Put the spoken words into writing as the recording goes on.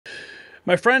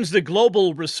My friends, the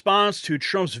global response to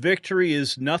Trump's victory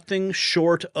is nothing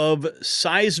short of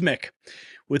seismic.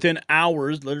 Within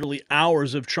hours, literally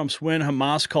hours of Trump's win,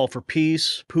 Hamas called for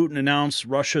peace. Putin announced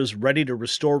Russia's ready to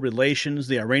restore relations.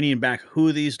 The Iranian-backed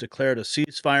Houthis declared a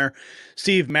ceasefire.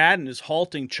 Steve Madden is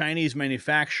halting Chinese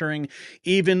manufacturing.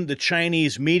 Even the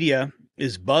Chinese media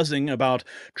is buzzing about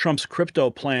Trump's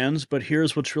crypto plans. But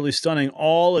here's what's really stunning.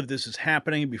 All of this is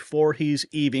happening before he's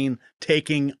even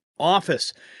taking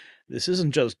office. This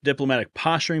isn't just diplomatic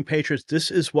posturing, Patriots.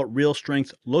 This is what real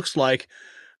strength looks like.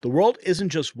 The world isn't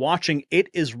just watching, it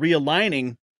is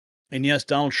realigning. And yes,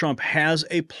 Donald Trump has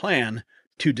a plan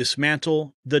to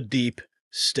dismantle the deep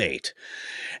state.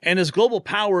 And as global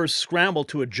powers scramble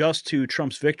to adjust to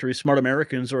Trump's victory, smart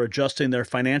Americans are adjusting their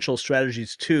financial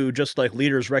strategies too. Just like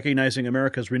leaders recognizing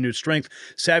America's renewed strength,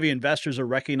 savvy investors are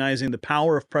recognizing the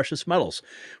power of precious metals.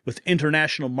 With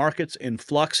international markets in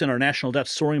flux and our national debt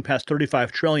soaring past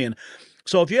 $35 trillion.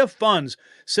 So if you have funds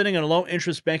sitting in a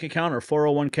low-interest bank account or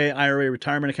 401k, IRA,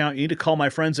 retirement account, you need to call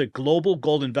my friends at Global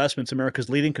Gold Investments, America's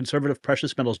leading conservative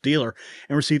precious metals dealer,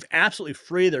 and receive absolutely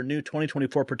free their new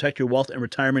 2024 Protect Your Wealth and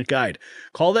Retirement Guide.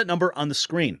 Call that number on the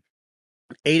screen,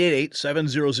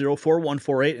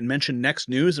 888-700-4148, and mention Next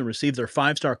News and receive their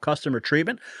 5-star customer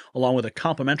treatment along with a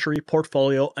complimentary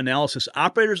portfolio analysis.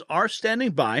 Operators are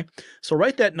standing by, so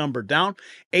write that number down,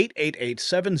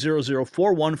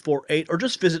 888-700-4148, or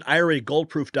just visit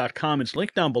IRAGoldproof.com. It's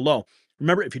linked down below.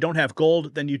 Remember, if you don't have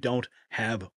gold, then you don't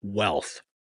have wealth.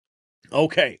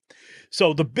 Okay,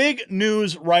 so the big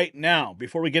news right now,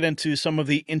 before we get into some of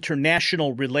the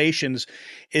international relations,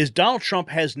 is Donald Trump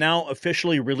has now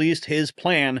officially released his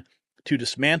plan to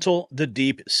dismantle the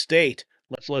deep state.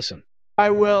 Let's listen. I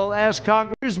will ask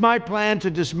Congress, here's my plan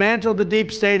to dismantle the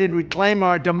deep state and reclaim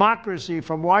our democracy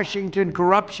from Washington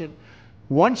corruption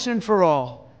once and for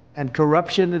all, and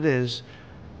corruption it is.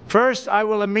 First, I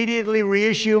will immediately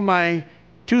reissue my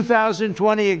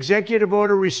 2020 executive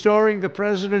order restoring the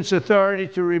president's authority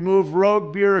to remove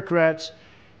rogue bureaucrats,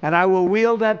 and I will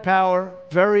wield that power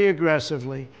very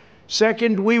aggressively.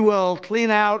 Second, we will clean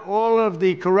out all of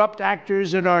the corrupt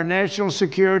actors in our national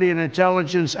security and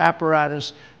intelligence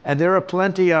apparatus, and there are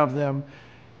plenty of them.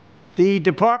 The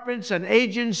departments and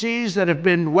agencies that have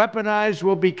been weaponized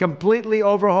will be completely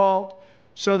overhauled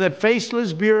so that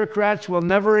faceless bureaucrats will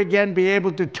never again be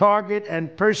able to target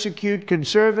and persecute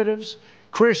conservatives,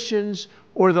 Christians,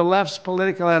 or the left's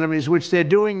political enemies, which they're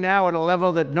doing now at a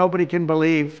level that nobody can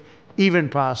believe even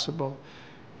possible.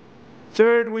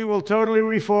 Third, we will totally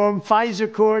reform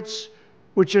FISA courts,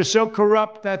 which are so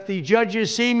corrupt that the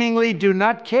judges seemingly do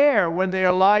not care when they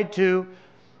are lied to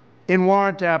in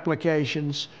warrant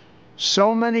applications.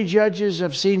 So many judges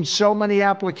have seen so many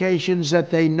applications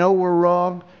that they know were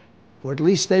wrong, or at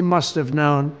least they must have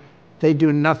known. They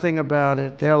do nothing about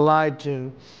it. They're lied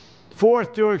to.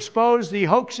 Fourth, to expose the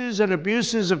hoaxes and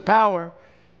abuses of power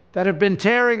that have been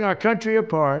tearing our country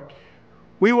apart,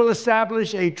 we will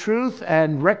establish a Truth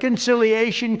and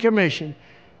Reconciliation Commission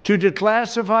to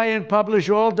declassify and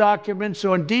publish all documents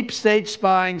on deep state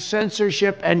spying,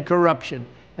 censorship, and corruption,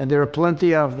 and there are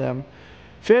plenty of them.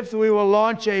 Fifth, we will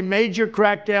launch a major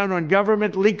crackdown on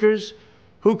government leakers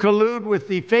who collude with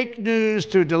the fake news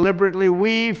to deliberately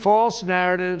weave false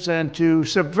narratives and to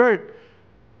subvert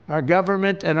our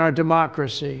government and our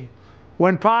democracy.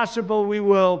 When possible, we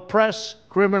will press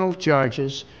criminal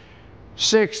charges.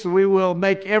 Sixth, we will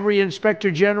make every Inspector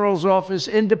General's office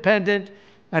independent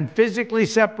and physically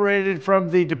separated from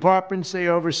the departments they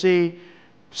oversee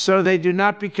so they do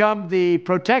not become the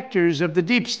protectors of the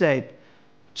deep state.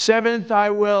 Seventh, I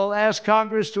will ask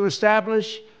Congress to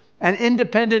establish an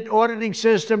independent auditing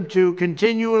system to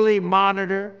continually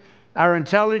monitor our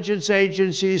intelligence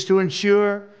agencies to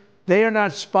ensure they are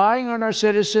not spying on our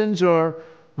citizens or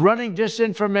running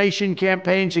disinformation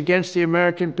campaigns against the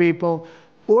American people,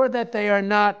 or that they are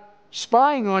not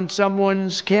spying on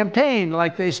someone's campaign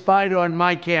like they spied on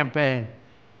my campaign.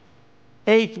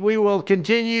 Eighth, we will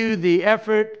continue the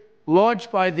effort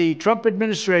launched by the Trump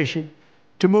administration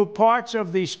to move parts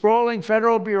of the sprawling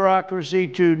federal bureaucracy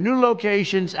to new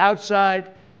locations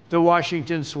outside the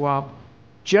Washington swamp.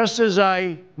 Just as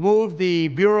I moved the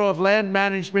Bureau of Land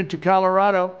Management to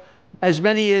Colorado, as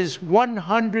many as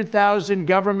 100,000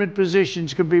 government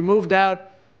positions could be moved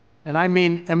out, and I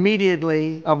mean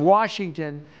immediately, of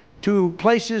Washington to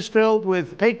places filled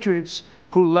with patriots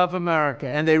who love America,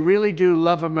 and they really do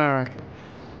love America.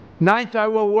 Ninth, I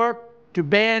will work to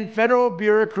ban federal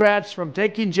bureaucrats from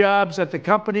taking jobs at the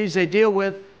companies they deal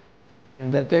with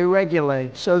and that they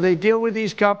regulate. So they deal with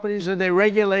these companies and they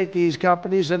regulate these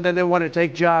companies, and then they want to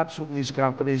take jobs from these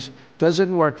companies.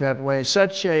 Doesn't work that way.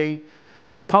 Such a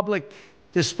public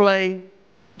display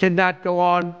cannot go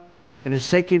on, and it's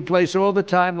taking place all the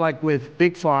time, like with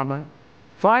Big Pharma.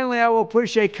 Finally, I will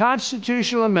push a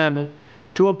constitutional amendment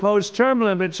to impose term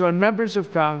limits on members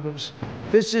of Congress.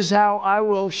 This is how I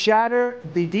will shatter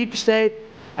the deep state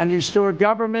and restore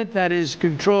government that is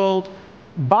controlled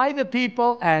by the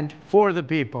people and for the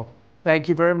people. Thank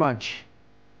you very much.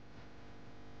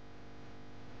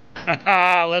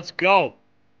 Let's go.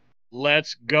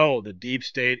 Let's go. The deep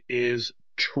state is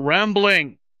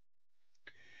trembling.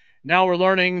 Now we're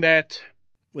learning that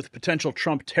with potential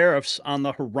Trump tariffs on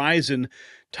the horizon,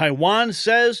 Taiwan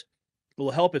says it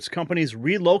will help its companies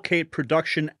relocate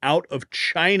production out of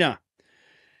China.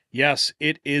 Yes,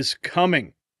 it is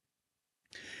coming.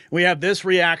 We have this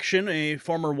reaction. A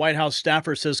former White House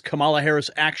staffer says Kamala Harris'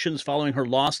 actions following her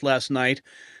loss last night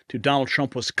to Donald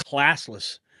Trump was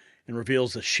classless and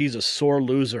reveals that she's a sore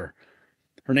loser.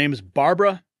 Her name is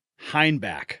Barbara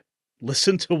Heinbach.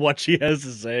 Listen to what she has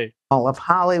to say. All of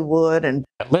Hollywood. And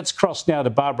let's cross now to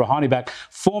Barbara Heinbach,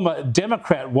 former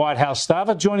Democrat White House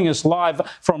staffer, joining us live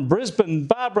from Brisbane.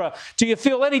 Barbara, do you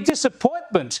feel any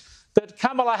disappointment that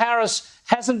Kamala Harris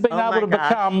hasn't been able to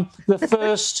become the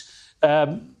first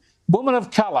woman of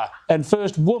colour and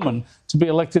first woman to be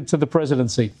elected to the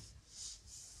presidency?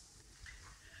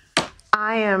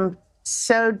 I am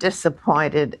so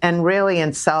disappointed and really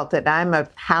insulted. I'm a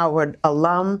Howard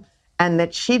alum, and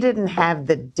that she didn't have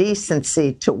the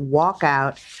decency to walk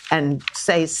out and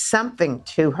say something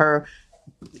to her,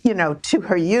 to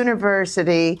her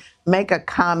university, make a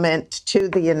comment to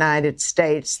the United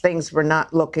States. Things were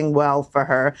not looking well for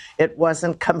her. It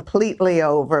wasn't completely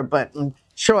over, but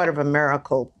short of a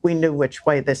miracle, we knew which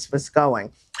way this was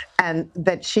going. And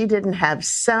that she didn't have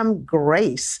some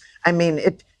grace. I mean,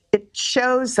 it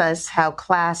shows us how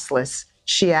classless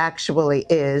she actually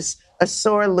is, a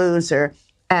sore loser.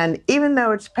 And even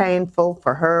though it's painful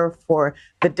for her, for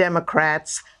the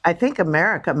Democrats, I think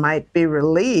America might be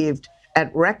relieved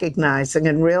at recognizing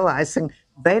and realizing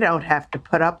they don't have to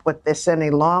put up with this any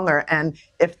longer. And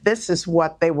if this is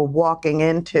what they were walking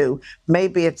into,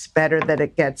 maybe it's better that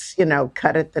it gets,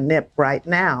 cut at the nip right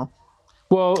now.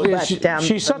 Well,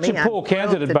 she's such a poor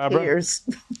candidate, Barbara.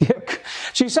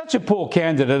 She's such a poor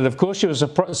candidate. Of course, she was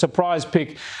a surprise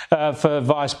pick for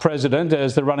vice president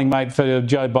as the running mate for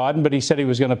Joe Biden, but he said he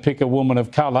was going to pick a woman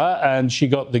of colour, and she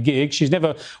got the gig. She's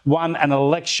never won an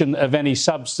election of any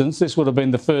substance. This would have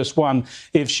been the first one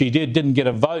if she didn't get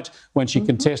a vote when she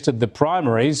contested the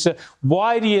primaries.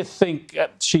 Why do you think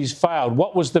she's failed?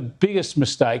 What was the biggest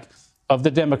mistake of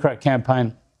the Democrat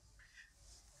campaign?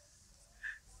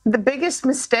 The biggest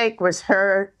mistake was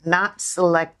her not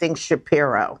selecting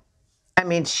Shapiro. I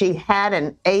mean, she had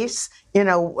an ace in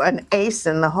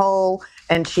the hole,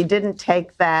 and she didn't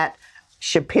take that.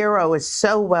 Shapiro is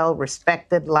so well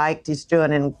respected, liked. He's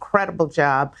doing an incredible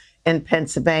job in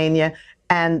Pennsylvania.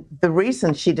 And the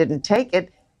reason she didn't take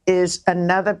it is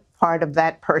another part of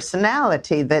that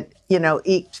personality that,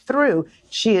 eked through.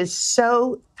 She is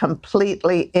so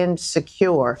completely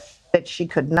insecure that she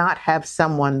could not have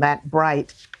someone that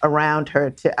bright around her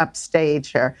to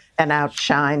upstage her and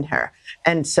outshine her.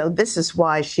 And so this is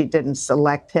why she didn't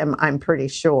select him, I'm pretty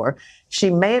sure. She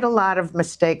made a lot of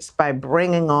mistakes by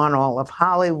bringing on all of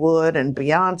Hollywood and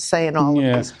Beyonce and all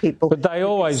of these people. But they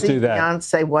always do that.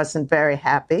 Beyonce wasn't very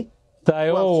happy. They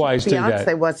always do that.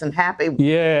 Beyonce wasn't happy.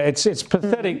 Yeah, it's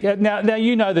pathetic. Now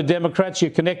you know the Democrats. You're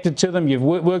connected to them. You've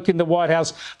worked in the White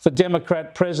House for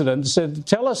Democrat presidents. So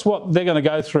tell us what they're going to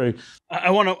go through. I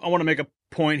want to make a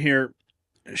point here.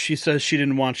 She says she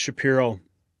didn't want Shapiro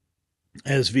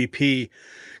as VP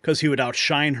because he would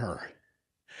outshine her.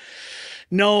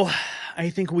 No, I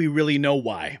think we really know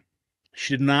why.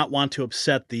 She did not want to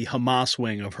upset the Hamas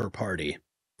wing of her party,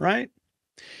 right?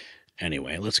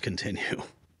 Anyway, let's continue.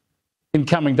 In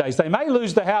coming days, they may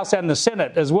lose the House and the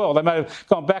Senate as well. They may have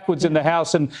gone backwards in the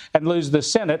House and lose the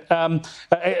Senate.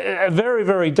 A very,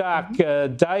 very dark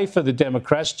day for the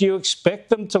Democrats. Do you expect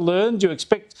them to learn? Do you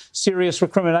expect serious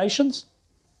recriminations?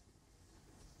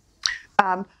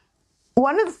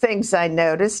 One of the things I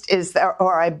noticed is that,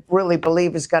 or I really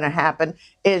believe is going to happen,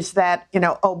 is that,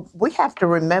 we have to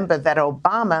remember that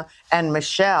Obama and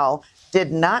Michelle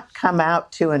did not come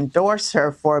out to endorse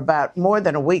her for about more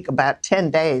than a week, about 10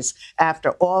 days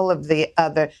after all of the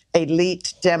other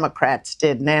elite Democrats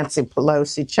did, Nancy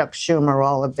Pelosi, Chuck Schumer,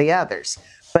 all of the others.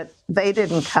 But they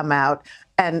didn't come out.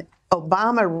 And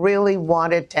Obama really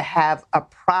wanted to have a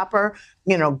proper,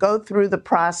 go through the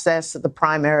process of the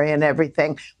primary and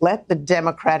everything, let the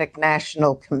Democratic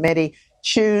National Committee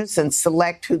choose and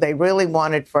select who they really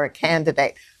wanted for a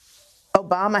candidate.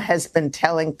 Obama has been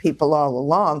telling people all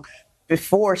along,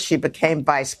 before she became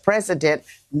vice president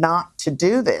not to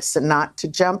do this and not to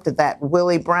jump to that.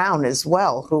 Willie Brown as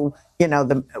well, who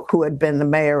had been the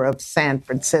mayor of San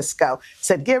Francisco,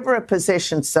 said give her a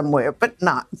position somewhere, but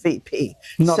not VP.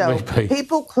 So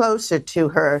people closer to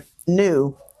her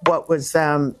knew what was,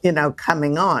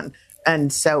 coming on.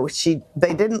 And so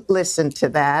they didn't listen to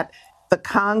that. The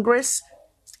Congress,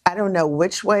 I don't know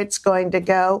which way it's going to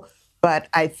go, but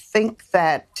I think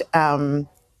that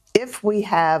if we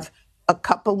have a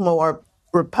couple more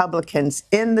Republicans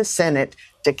in the Senate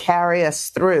to carry us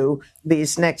through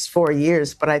these next 4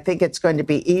 years, but I think it's going to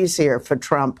be easier for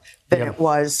Trump than it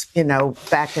was,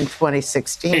 back in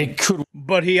 2016. It could,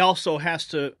 but he also has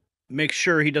to make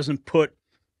sure he doesn't put,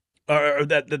 or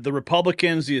that the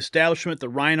Republicans, the establishment, the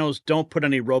rhinos don't put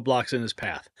any roadblocks in his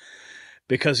path.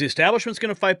 Because the establishment's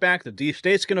going to fight back, the deep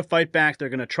state's going to fight back, they're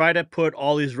going to try to put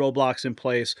all these roadblocks in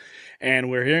place, and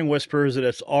we're hearing whispers that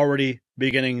it's already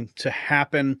beginning to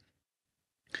happen.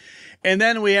 And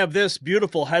then we have this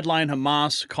beautiful headline,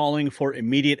 Hamas calling for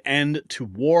immediate end to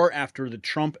war after the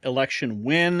Trump election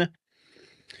win.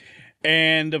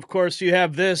 And, of course, you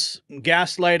have this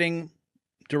gaslighting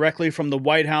directly from the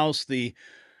White House, the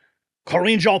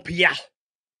Karine Jean-Pierre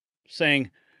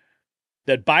saying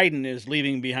that Biden is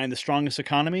leaving behind the strongest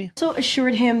economy. Also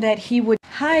assured him that he would...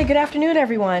 Hi, good afternoon,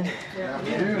 everyone. Good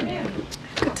afternoon.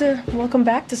 Good to welcome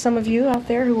back to some of you out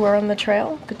there who are on the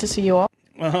trail. Good to see you all.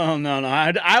 Oh, no.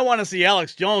 I want to see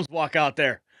Alex Jones walk out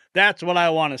there. That's what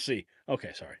I want to see. Okay,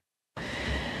 sorry.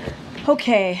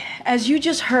 Okay, as you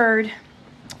just heard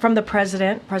from the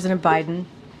President Biden,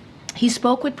 he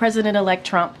spoke with President-elect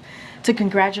Trump to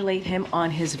congratulate him on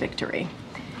his victory.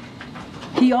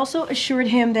 He also assured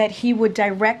him that he would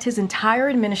direct his entire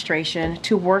administration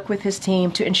to work with his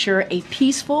team to ensure a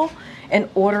peaceful and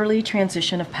orderly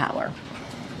transition of power.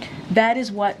 That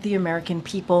is what the American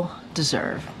people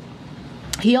deserve.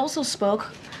 He also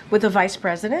spoke with the Vice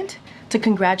President to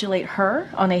congratulate her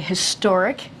on a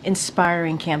historic,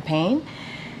 inspiring campaign.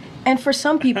 And for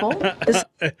some people, this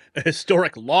a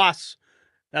historic loss.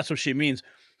 That's what she means.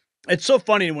 It's so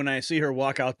funny when I see her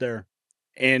walk out there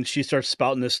and she starts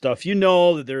spouting this stuff. You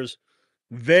know that there's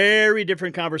very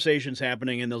different conversations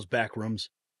happening in those back rooms.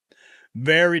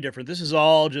 Very different. This is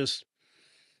all just,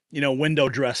 window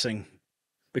dressing,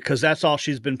 because that's all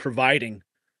she's been providing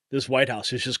this White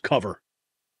House is just cover.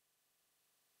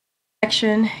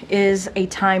 Election is a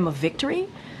time of victory,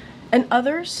 and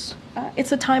others,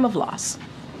 it's a time of loss.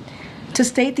 To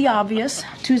state the obvious,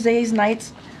 Tuesday's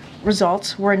night's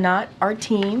results were not our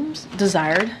team's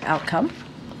desired outcome.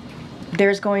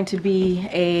 There's going to be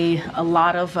a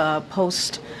lot of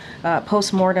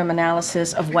post-mortem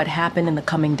analysis of what happened in the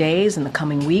coming days, in the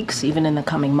coming weeks, even in the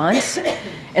coming months.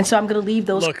 And so I'm going to leave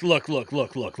those... Look.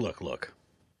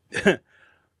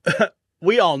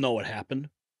 We all know what happened.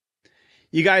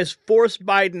 You guys forced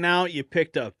Biden out. You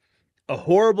picked a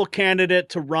horrible candidate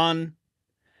to run.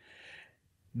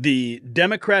 The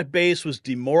Democrat base was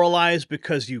demoralized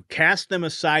because you cast them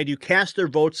aside. You cast their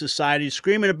votes aside. You're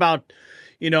screaming about,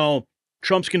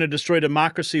 Trump's going to destroy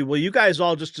democracy. Well, you guys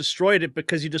all just destroyed it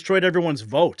because you destroyed everyone's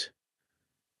vote.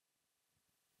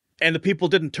 And the people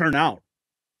didn't turn out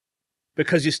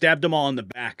because you stabbed them all in the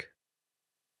back.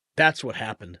 That's what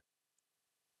happened.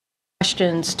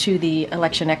 Questions to the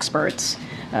election experts.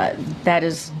 That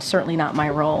is certainly not my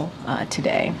role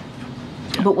today.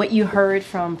 But what you heard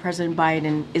from President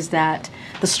Biden is that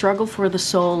the struggle for the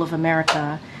soul of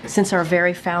America since our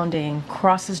very founding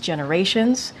crosses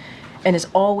generations and is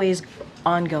always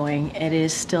ongoing. It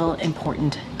is still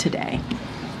important today.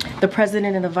 The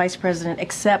President and the Vice President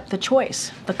accept the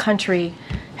choice the country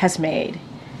has made.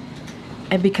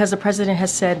 And because the President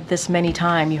has said this many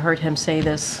times, you heard him say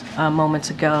this moments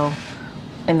ago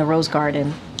in the Rose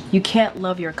Garden, you can't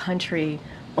love your country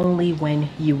only when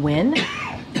you win.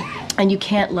 And you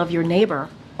can't love your neighbor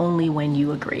only when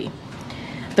you agree.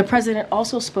 The President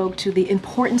also spoke to the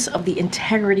importance of the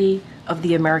integrity of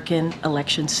the American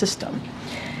election system.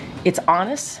 It's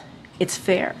honest, it's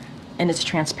fair, and it's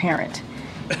transparent.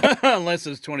 Unless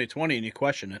it's 2020 and you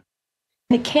question it.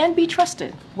 And it can be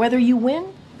trusted, whether you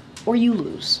win or you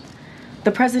lose.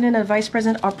 The President and Vice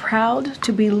President are proud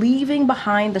to be leaving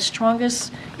behind the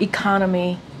strongest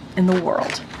economy in the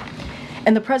world.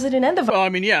 And the President and the...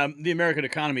 Well, the American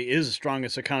economy is the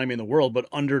strongest economy in the world, but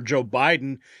under Joe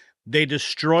Biden, they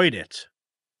destroyed it.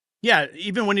 Yeah,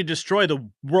 even when you destroy the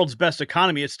world's best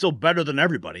economy, it's still better than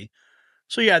everybody.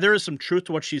 So yeah, there is some truth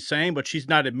to what she's saying, but she's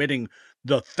not admitting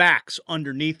the facts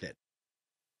underneath it.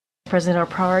 President are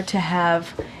proud to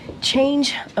have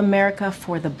changed America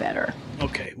for the better.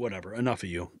 Okay, whatever. Enough of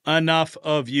you. Enough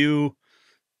of you.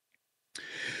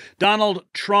 Donald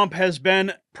Trump has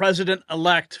been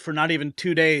president-elect for not even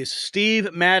 2 days.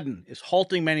 Steve Madden is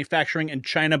halting manufacturing in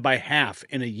China by half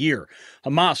in a year.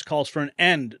 Hamas calls for an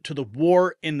end to the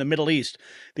war in the Middle East.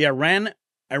 The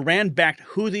Iran-backed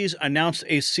Houthis announced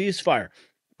a ceasefire.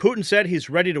 Putin said he's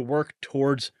ready to work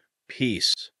towards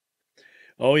peace.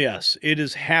 Oh, yes, it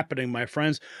is happening, my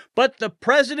friends. But the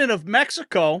president of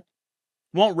Mexico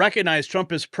won't recognize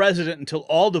Trump as president until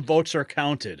all the votes are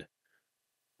counted.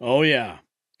 Oh, yeah.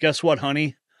 Guess what,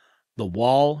 honey? The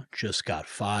wall just got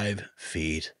 5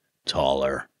 feet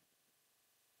taller.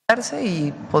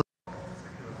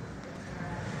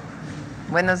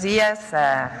 Buenos días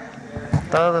a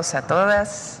todos, a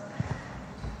todas.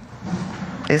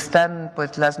 Están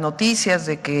pues las noticias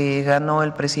de que ganó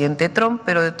el presidente Trump,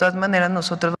 pero de todas maneras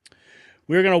nosotros...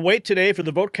 We're going to wait today for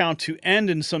the vote count to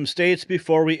end in some states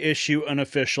before we issue an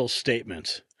official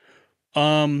statement.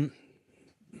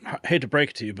 I hate to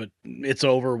break it to you, but it's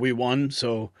over. We won,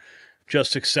 so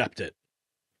just accept it.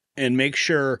 And make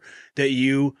sure that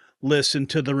you listen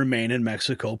to the Remain in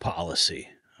Mexico policy.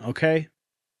 Okay?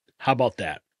 How about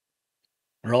that?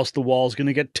 Or else the wall's going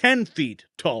to get 10 feet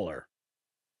taller.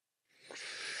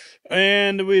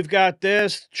 And we've got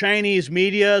this. Chinese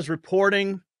media is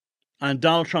reporting on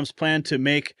Donald Trump's plan to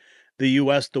make the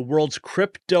U.S. the world's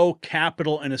crypto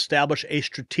capital and establish a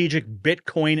strategic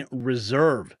Bitcoin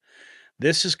reserve.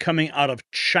 This is coming out of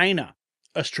China.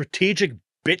 A strategic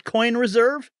Bitcoin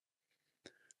reserve?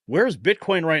 Where's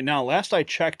Bitcoin right now? Last I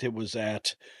checked, it was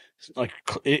at,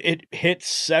 it hit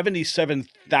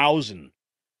 77,000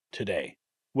 today,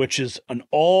 which is an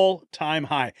all-time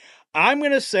high. I'm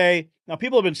going to say, now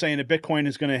people have been saying that Bitcoin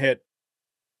is going to hit,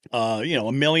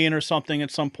 $1 million or something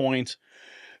at some point.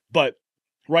 But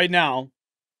right now,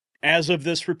 as of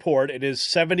this report, it is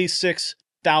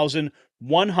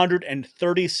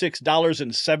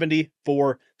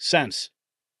 $76,136.74.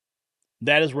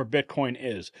 That is where Bitcoin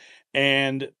is.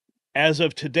 And as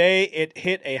of today, it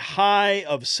hit a high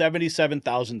of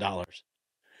 $77,000.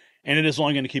 And it is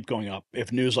only going to keep going up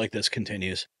if news like this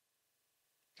continues.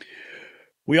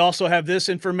 We also have this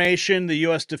information. The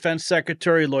U.S. Defense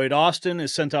Secretary Lloyd Austin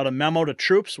has sent out a memo to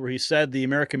troops where he said the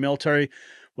American military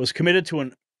was committed to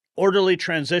an orderly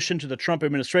transition to the Trump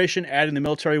administration, adding the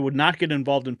military would not get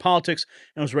involved in politics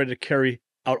and was ready to carry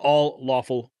out all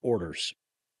lawful orders.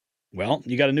 Well,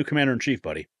 you got a new commander-in-chief,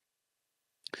 buddy.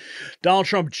 Donald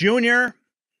Trump Jr.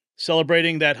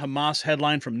 celebrating that Hamas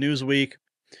headline from Newsweek,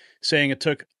 saying it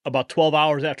took about 12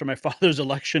 hours after my father's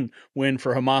election win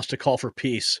for Hamas to call for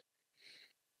peace.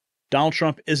 Donald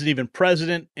Trump isn't even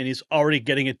president, and he's already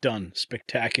getting it done.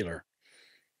 Spectacular.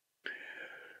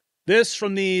 This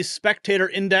from the Spectator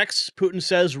Index. Putin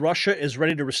says Russia is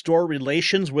ready to restore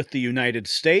relations with the United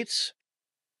States.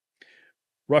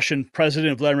 Russian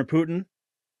President Vladimir Putin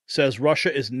says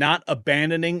Russia is not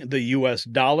abandoning the U.S.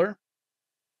 dollar.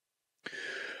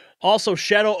 Also,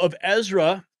 Shadow of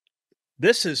Ezra.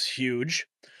 This is huge.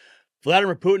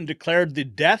 Vladimir Putin declared the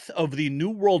death of the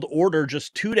New World Order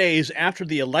just 2 days after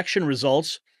the election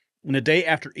results and a day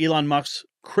after Elon Musk's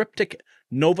cryptic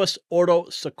Novus Ordo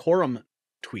Seclorum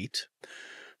tweet.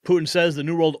 Putin says the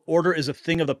New World Order is a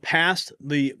thing of the past.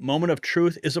 The moment of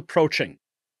truth is approaching.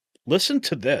 Listen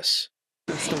to this.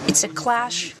 It's a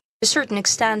clash. To a certain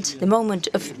extent, the moment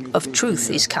of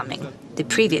truth is coming. The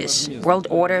previous world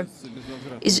order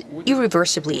is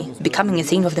irreversibly becoming a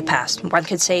thing of the past. One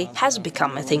could say has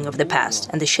become a thing of the past.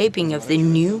 And the shaping of the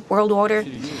new world order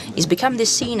is become the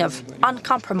scene of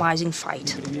uncompromising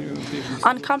fight.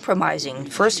 Uncompromising,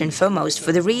 first and foremost,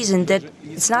 for the reason that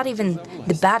it's not even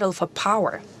the battle for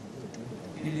power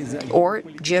or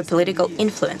geopolitical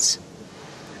influence.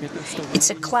 It's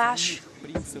a clash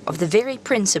of the very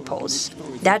principles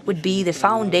that would be the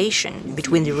foundation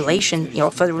between the relation,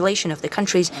 for the relation of the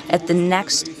countries at the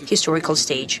next historical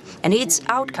stage. And its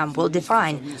outcome will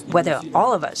define whether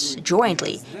all of us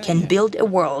jointly can build a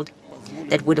world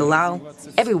that would allow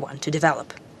everyone to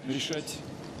develop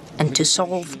and to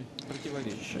solve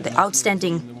the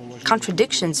outstanding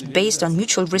contradictions based on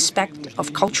mutual respect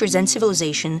of cultures and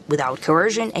civilization without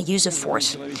coercion and use of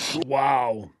force.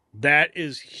 Wow, that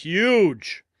is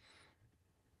huge.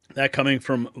 That coming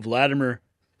from Vladimir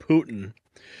Putin.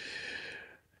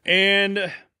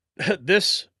 And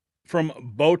this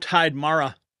from Bowtied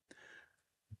Mara.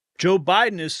 Joe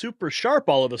Biden is super sharp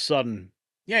all of a sudden.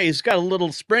 Yeah, he's got a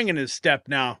little spring in his step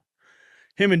now.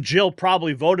 Him and Jill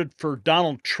probably voted for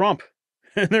Donald Trump.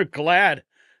 And they're glad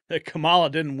that Kamala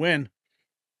didn't win.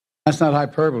 That's not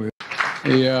hyperbole.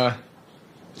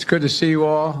 It's good to see you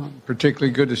all.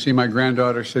 Particularly good to see my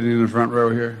granddaughter sitting in the front row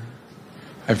here.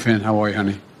 Hi, Finn. How are you,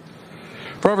 honey?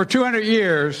 For over 200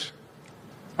 years,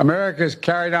 America has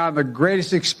carried on the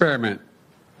greatest experiment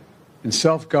in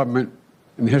self-government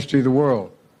in the history of the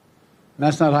world. And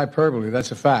that's not hyperbole,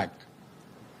 that's a fact.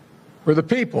 We're the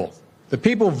people. The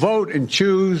people vote and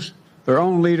choose their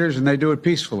own leaders, and they do it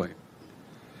peacefully.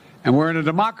 And we're in a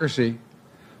democracy.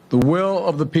 The will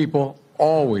of the people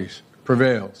always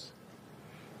prevails.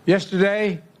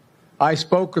 Yesterday, I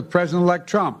spoke with President-elect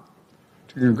Trump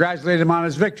to congratulate him on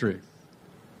his victory.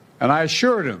 And I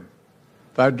assured him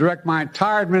that I'd direct my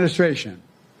entire administration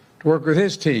to work with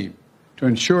his team to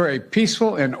ensure a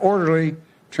peaceful and orderly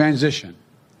transition.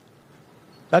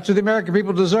 That's what the American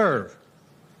people deserve.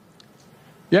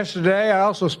 Yesterday, I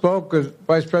also spoke with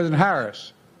Vice President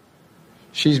Harris.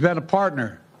 She's been a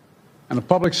partner and a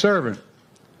public servant.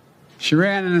 She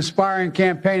ran an inspiring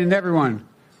campaign, and everyone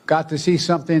got to see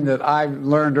something that I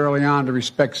learned early on to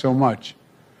respect so much,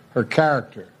 her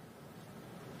character.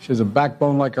 She has a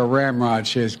backbone like a ramrod.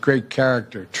 She has great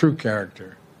character, true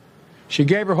character. She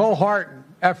gave her whole heart and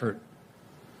effort,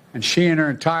 and she and her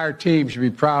entire team should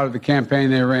be proud of the campaign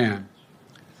they ran.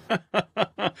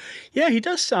 Yeah, he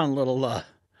does sound a little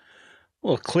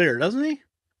clear, doesn't he?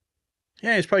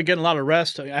 Yeah, he's probably getting a lot of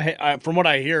rest. From what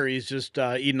I hear, he's just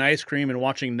eating ice cream and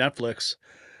watching Netflix,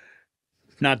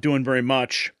 not doing very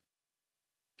much.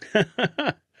 Isn't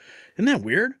that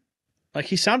weird? Like,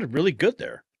 he sounded really good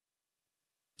there.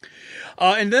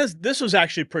 And this was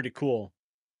actually pretty cool.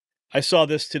 I saw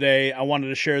this today. I wanted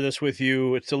to share this with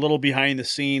you. It's a little behind the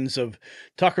scenes of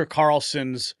Tucker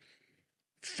Carlson's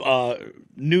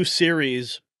new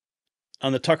series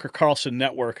on the Tucker Carlson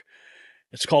network.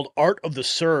 It's called Art of the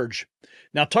Surge.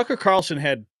 Now, Tucker Carlson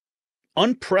had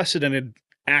unprecedented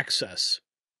access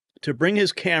to bring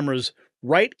his cameras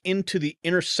right into the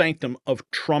inner sanctum of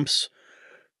Trump's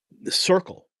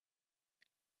circle.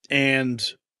 And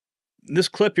this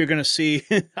clip, you're going to see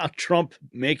how Trump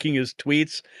making his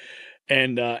tweets,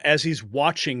 and as he's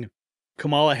watching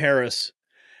Kamala Harris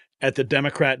at the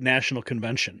Democrat National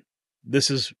Convention. This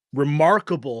is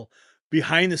remarkable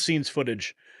behind-the-scenes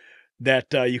footage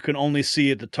that you can only see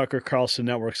at the Tucker Carlson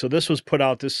network. So this was put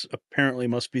out. This apparently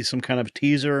must be some kind of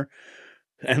teaser.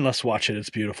 And let's watch it. It's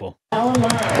beautiful. Thank you.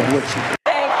 Thank you.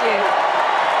 Thank you.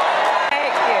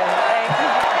 Thank you.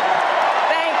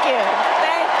 Thank you.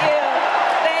 Thank you.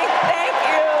 Thank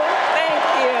you. Thank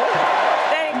you.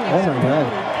 Thank you. Oh, my God.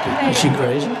 Is she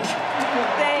crazy?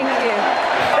 Thank you.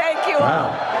 Thank you.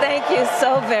 Wow. Thank you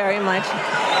so very much.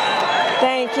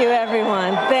 Thank you,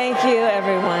 everyone. Thank you,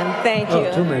 everyone. Thank you.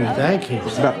 Oh, too many thank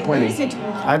yous. About 20.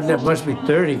 There must be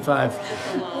 35.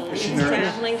 She's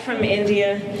traveling from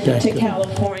India to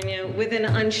California with an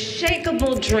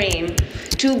unshakable dream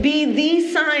to be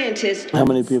the scientist. How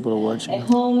many people are watching?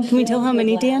 Can we tell how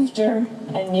many, Dan?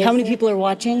 How many people are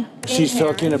watching? She's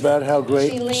talking about how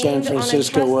great San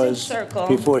Francisco was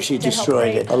before she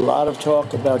destroyed it. A lot of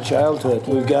talk about childhood.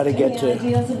 We've got to get to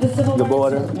the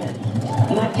border,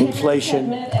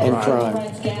 inflation, and crime.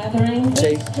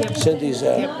 Say Cynthia's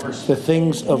the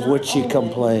things of which she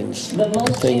complains. The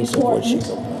things of which she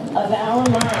complains.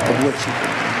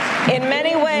 In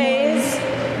many ways,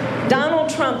 Donald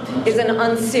Trump is an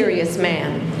unserious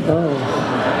man. Oh.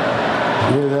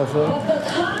 You hear that, folks? But the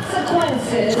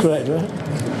consequences. It's correct, right?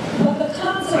 But the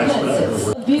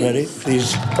consequences. Ready?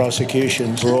 These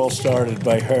prosecutions were all started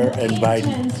by her and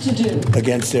Biden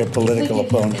against their political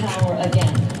opponents.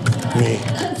 Me.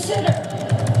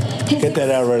 Get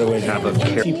that out right away.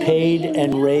 She paid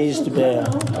and raised bail.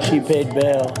 She paid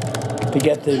bail to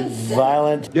get the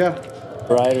violent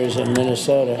rioters in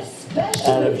Minnesota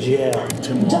out of jail.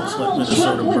 Tim Walz let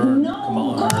Minnesota burn.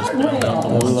 Kamala Harris bailed out the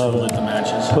ones who lit the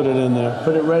matches. Put it in there.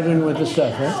 Put it right in with the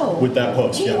stuff, right? With that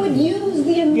post, yeah.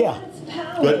 Yeah.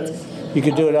 Good. You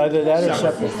could do it either that or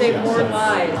separate. Say more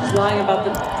lies. Lying about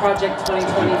the Project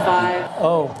 2025.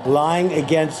 Oh, Lying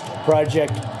against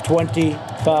Project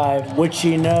 25, which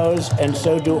she knows, and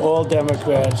so do all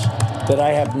Democrats, that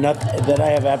I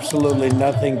have absolutely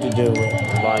nothing to do with.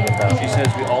 Lying about. She says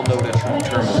we all know that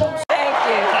term.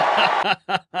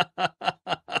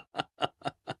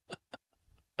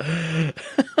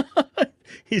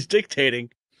 He's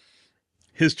dictating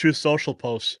his Truth Social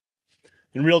posts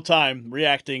in real time,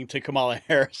 reacting to Kamala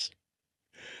Harris.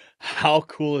 How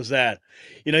cool is that?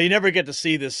 You know, you never get to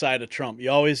see this side of Trump.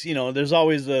 You always, there's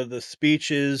always the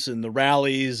speeches and the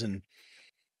rallies and,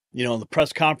 the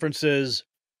press conferences.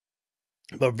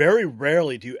 But very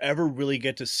rarely do you ever really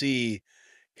get to see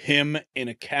him in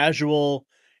a casual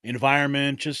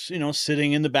environment, just,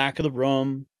 sitting in the back of the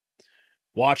room,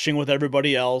 watching with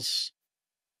everybody else.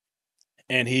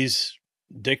 And he's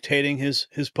dictating his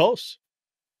posts.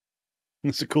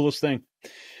 It's the coolest thing.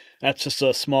 That's just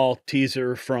a small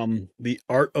teaser from The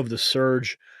Art of the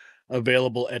Surge,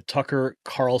 available at Tucker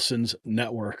Carlson's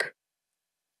network.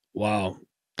 Wow,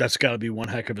 that's got to be one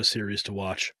heck of a series to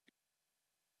watch.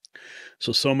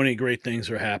 So many great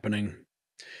things are happening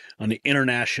on the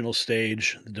international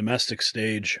stage, the domestic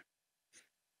stage,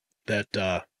 that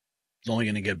is only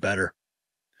going to get better.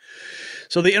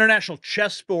 So the international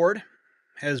chessboard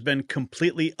has been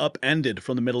completely upended,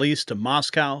 from the Middle East to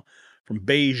Moscow, from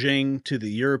Beijing to the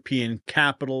European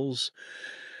capitals,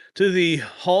 to the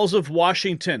halls of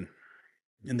Washington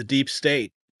in the deep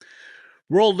state.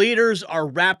 World leaders are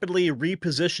rapidly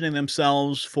repositioning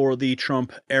themselves for the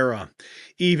Trump era.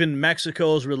 Even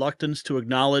Mexico's reluctance to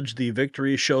acknowledge the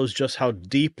victory shows just how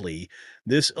deeply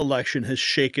this election has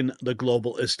shaken the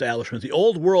global establishment. The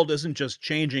old world isn't just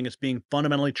changing, it's being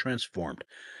fundamentally transformed.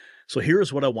 So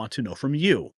here's what I want to know from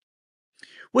you.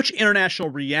 Which international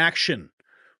reaction,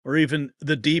 or even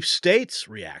the deep state's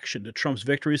reaction to Trump's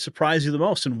victory, surprised you the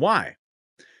most, and why?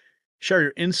 Share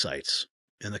your insights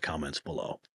in the comments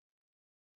below.